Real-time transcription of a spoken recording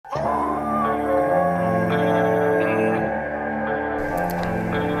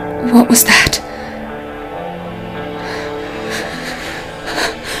What was that?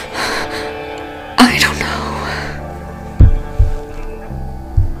 I don't know.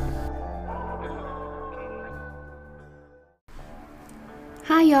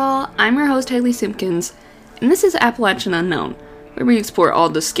 Hi y'all, I'm your host Haley Simpkins, and this is Appalachian Unknown, where we explore all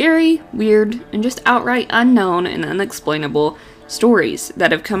the scary, weird, and just outright unknown and unexplainable stories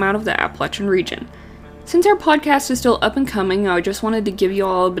that have come out of the Appalachian region. Since our podcast is still up and coming, I just wanted to give you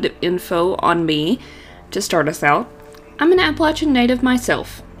all a bit of info on me to start us out. I'm an Appalachian native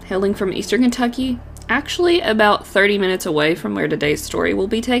myself, hailing from eastern Kentucky, actually about 30 minutes away from where today's story will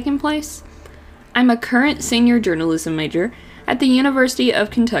be taking place. I'm a current senior journalism major at the University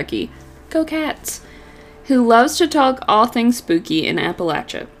of Kentucky, go Cats, who loves to talk all things spooky in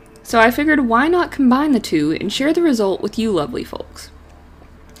Appalachia. So I figured why not combine the two and share the result with you lovely folks.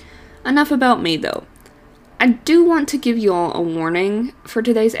 Enough about me though. I do want to give you all a warning for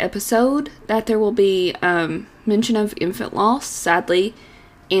today's episode that there will be mention of infant loss, sadly,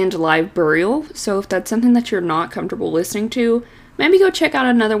 and live burial. So if that's something that you're not comfortable listening to, maybe go check out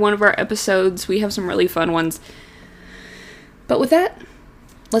another one of our episodes. We have some really fun ones. But with that,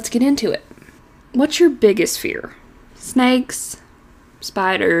 let's get into it. What's your biggest fear? Snakes?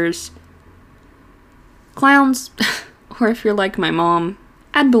 Spiders? Clowns? Or if you're like my mom,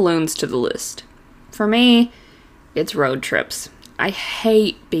 add balloons to the list. For me, it's road trips. I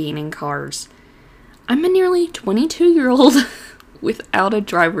hate being in cars. I'm a nearly 22-year-old without a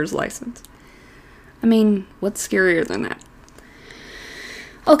driver's license. I mean, what's scarier than that?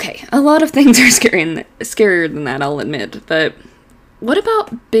 Okay, a lot of things are scarier than that, I'll admit, but what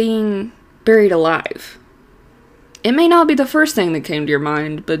about being buried alive? It may not be the first thing that came to your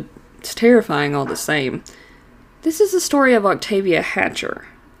mind, but it's terrifying all the same. This is the story of Octavia Hatcher,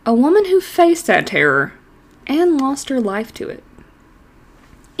 a woman who faced that terror and lost her life to it.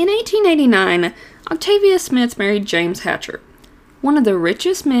 In 1889, Octavia Smith married James Hatcher, one of the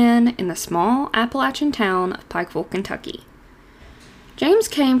richest men in the small Appalachian town of Pikeville, Kentucky. James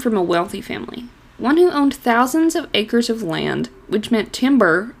came from a wealthy family, one who owned thousands of acres of land, which meant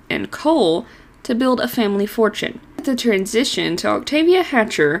timber and coal to build a family fortune. The transition to Octavia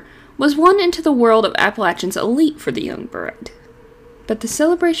Hatcher was one into the world of Appalachian's elite for the young bride. But the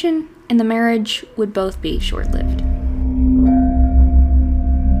celebration and the marriage would both be short-lived.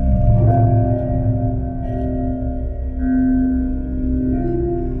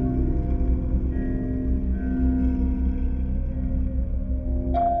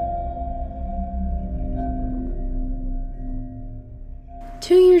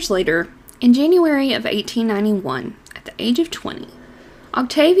 Two years later, in January of 1891, at the age of 20,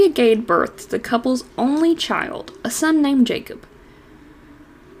 Octavia gave birth to the couple's only child, a son named Jacob.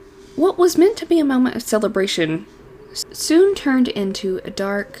 What was meant to be a moment of celebration soon turned into a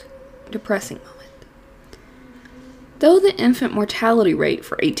dark, depressing moment. Though the infant mortality rate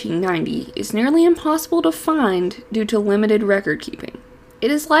for 1890 is nearly impossible to find due to limited record keeping,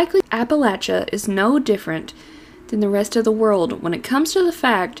 it is likely Appalachia is no different than the rest of the world when it comes to the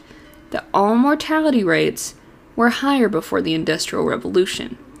fact that all mortality rates were higher before the Industrial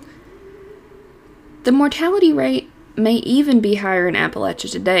Revolution. The mortality rate may even be higher in Appalachia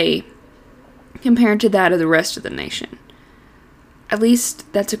today compared to that of the rest of the nation. At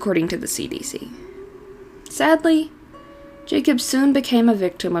least, that's according to the CDC. Sadly, Jacob soon became a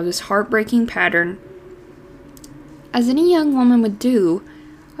victim of this heartbreaking pattern. As any young woman would do,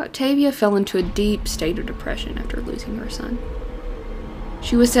 Octavia fell into a deep state of depression after losing her son.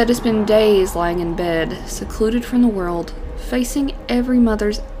 She was said to spend days lying in bed, secluded from the world, facing every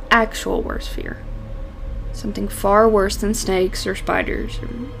mother's actual worst fear. Something far worse than snakes or spiders, or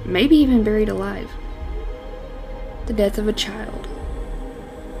maybe even buried alive. The death of a child.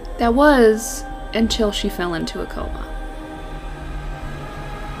 That was until she fell into a coma.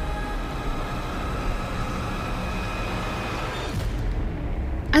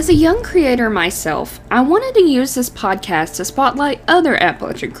 As a young creator myself, I wanted to use this podcast to spotlight other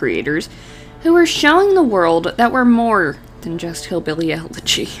Appalachian creators who are showing the world that we're more than just hillbilly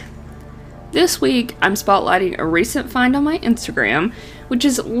elegy. This week, I'm spotlighting a recent find on my Instagram, which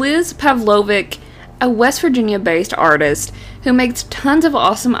is Liz Pavlovic, a West Virginia-based artist who makes tons of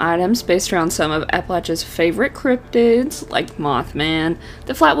awesome items based around some of Appalachia's favorite cryptids, like Mothman,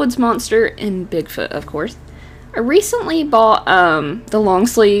 the Flatwoods Monster, and Bigfoot, of course. I recently bought the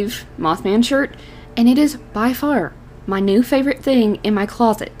long-sleeve Mothman shirt, and it is by far my new favorite thing in my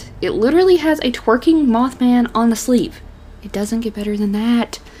closet. It literally has a twerking Mothman on the sleeve. It doesn't get better than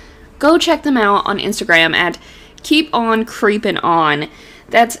that. Go check them out on Instagram at keeponcreepingon.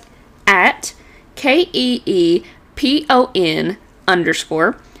 That's at KEEPON_.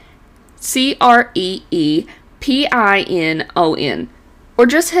 Creepinon, or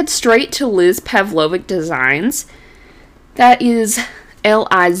just head straight to Liz Pavlovic Designs. That is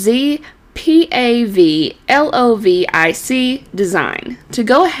LizPavlovic Design to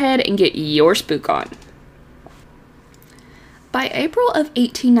go ahead and get your spook on. By April of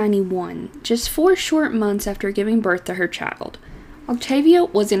 1891, just 4 short months after giving birth to her child, Octavia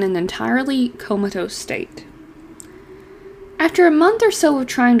was in an entirely comatose state. After a month or so of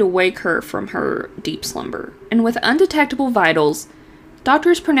trying to wake her from her deep slumber, and with undetectable vitals,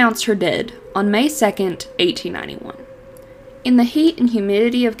 doctors pronounced her dead on May 2nd, 1891. In the heat and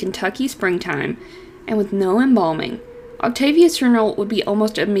humidity of Kentucky springtime, and with no embalming, Octavia's funeral would be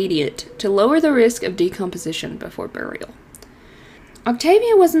almost immediate to lower the risk of decomposition before burial.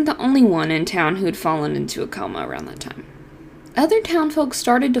 Octavia wasn't the only one in town who had fallen into a coma around that time. Other townfolk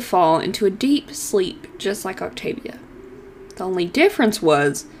started to fall into a deep sleep just like Octavia. The only difference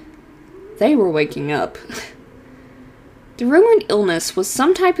was they were waking up. The rumored illness was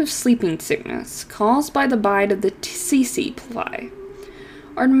some type of sleeping sickness caused by the bite of the tsetse fly,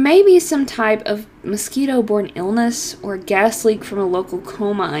 or maybe some type of mosquito-borne illness or a gas leak from a local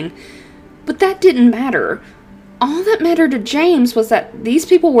coal mine, but that didn't matter. All that mattered to James was that these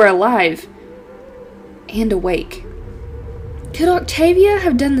people were alive and awake. Could Octavia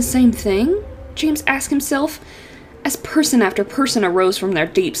have done the same thing? James asked himself. As person after person arose from their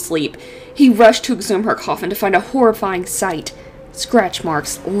deep sleep, he rushed to exhume her coffin to find a horrifying sight. Scratch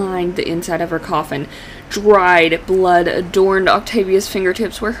marks lined the inside of her coffin. Dried blood adorned Octavia's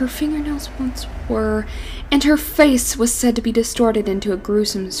fingertips where her fingernails once were, and her face was said to be distorted into a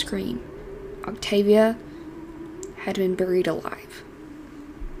gruesome scream. Octavia had been buried alive.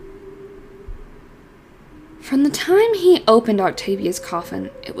 From the time he opened Octavia's coffin,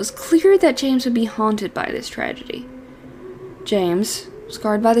 it was clear that James would be haunted by this tragedy. James,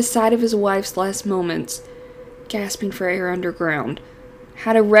 scarred by the sight of his wife's last moments, gasping for air underground,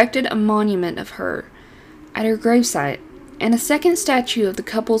 had erected a monument of her at her gravesite and a second statue of the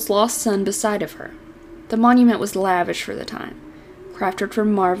couple's lost son beside of her. The monument was lavish for the time, crafted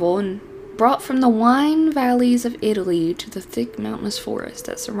from marble and brought from the wine valleys of Italy to the thick mountainous forest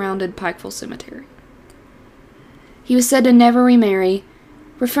that surrounded Pikeville Cemetery. He was said to never remarry,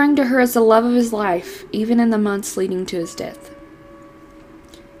 referring to her as the love of his life, even in the months leading to his death.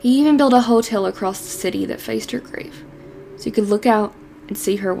 He even built a hotel across the city that faced her grave, so you could look out and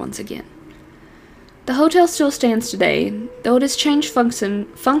see her once again. The hotel still stands today, though it has changed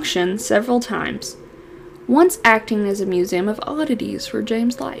function several times, once acting as a museum of oddities for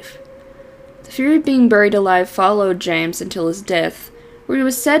James' life. The fear of being buried alive followed James until his death, where he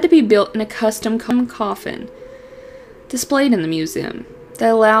was said to be built in a custom coffin displayed in the museum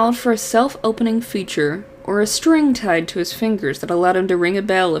that allowed for a self-opening feature or a string tied to his fingers that allowed him to ring a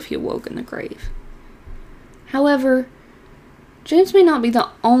bell if he awoke in the grave. However, James may not be the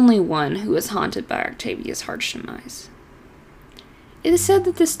only one who is haunted by Octavia's harsh demise. It is said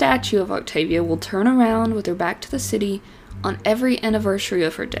that the statue of Octavia will turn around with her back to the city on every anniversary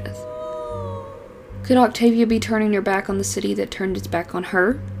of her death. Could Octavia be turning her back on the city that turned its back on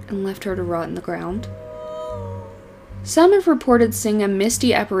her and left her to rot in the ground? Some have reported seeing a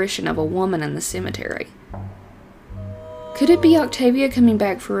misty apparition of a woman in the cemetery. Could it be Octavia coming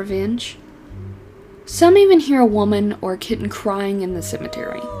back for revenge? Some even hear a woman or a kitten crying in the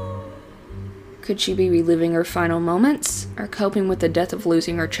cemetery. Could she be reliving her final moments or coping with the death of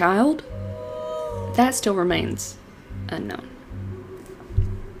losing her child? That still remains unknown.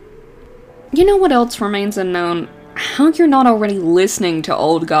 You know what else remains unknown? How you're not already listening to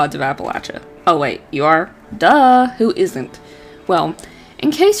Old Gods of Appalachia. Oh wait, you are? Duh, who isn't? Well, in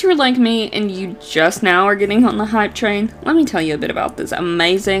case you're like me and you just now are getting on the hype train, let me tell you a bit about this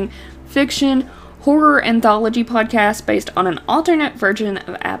amazing fiction horror anthology podcast based on an alternate version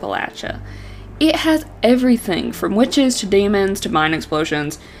of Appalachia. It has everything from witches to demons to mine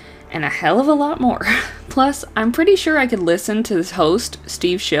explosions and a hell of a lot more. Plus, I'm pretty sure I could listen to this host,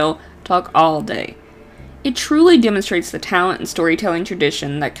 Steve Schill, talk all day. It truly demonstrates the talent and storytelling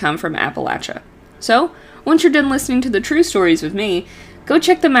tradition that come from Appalachia. So, once you're done listening to the true stories with me, go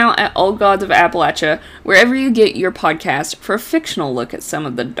check them out at Old Gods of Appalachia, wherever you get your podcast, for a fictional look at some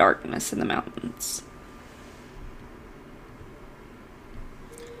of the darkness in the mountains.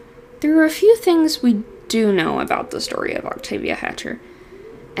 There are a few things we do know about the story of Octavia Hatcher,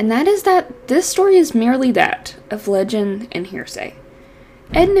 and that is that this story is merely that of legend and hearsay.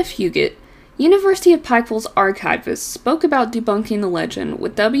 Edna Fugit, University of Pikeville's archivist, spoke about debunking the legend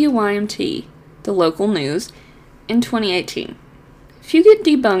with WYMT, the local news, in 2018. Fugit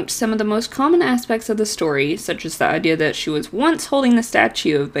debunked some of the most common aspects of the story, such as the idea that she was once holding the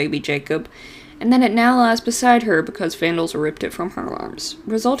statue of baby Jacob, and that it now lies beside her because vandals ripped it from her arms,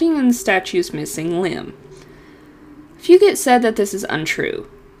 resulting in the statue's missing limb. Fugit said that this is untrue,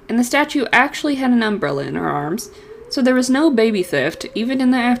 and the statue actually had an umbrella in her arms, so there was no baby theft even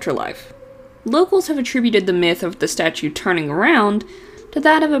in the afterlife. Locals have attributed the myth of the statue turning around to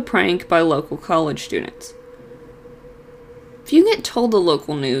that of a prank by local college students. Fugit told the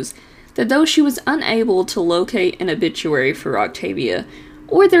local news that though she was unable to locate an obituary for Octavia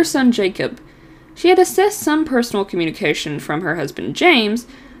or their son Jacob, she had assessed some personal communication from her husband James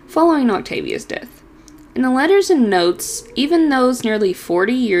following Octavia's death. In the letters and notes, even those nearly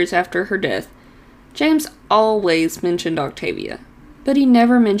 40 years after her death, James always mentioned Octavia, but he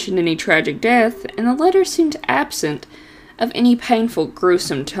never mentioned any tragic death, and the letters seemed absent of any painful,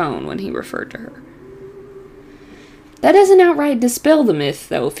 gruesome tone when he referred to her. That doesn't outright dispel the myth,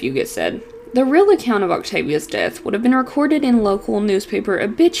 though, Fugit said. The real account of Octavia's death would have been recorded in local newspaper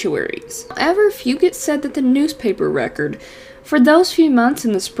obituaries. However, Fugit said that the newspaper record for those few months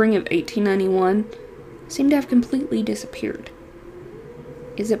in the spring of 1891 seemed to have completely disappeared.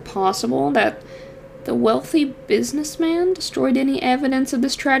 Is it possible that the wealthy businessman destroyed any evidence of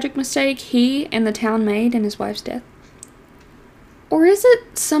this tragic mistake he and the town made in his wife's death? Or is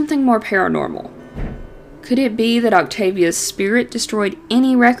it something more paranormal? Could it be that Octavia's spirit destroyed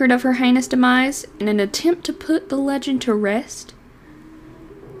any record of her heinous demise in an attempt to put the legend to rest?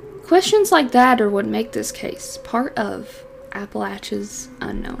 Questions like that are what make this case part of Appalachia's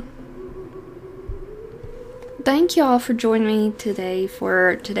Unknown. Thank y'all for joining me today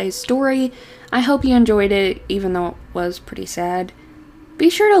for today's story. I hope you enjoyed it, even though it was pretty sad. Be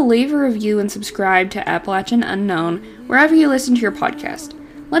sure to leave a review and subscribe to Appalachian Unknown wherever you listen to your podcast.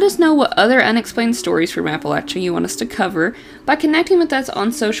 Let us know what other unexplained stories from Appalachia you want us to cover by connecting with us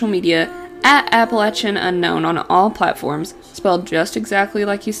on social media at Appalachian Unknown on all platforms, spelled just exactly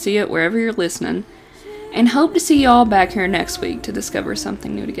like you see it wherever you're listening, and hope to see you all back here next week to discover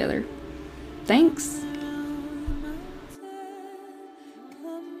something new together. Thanks!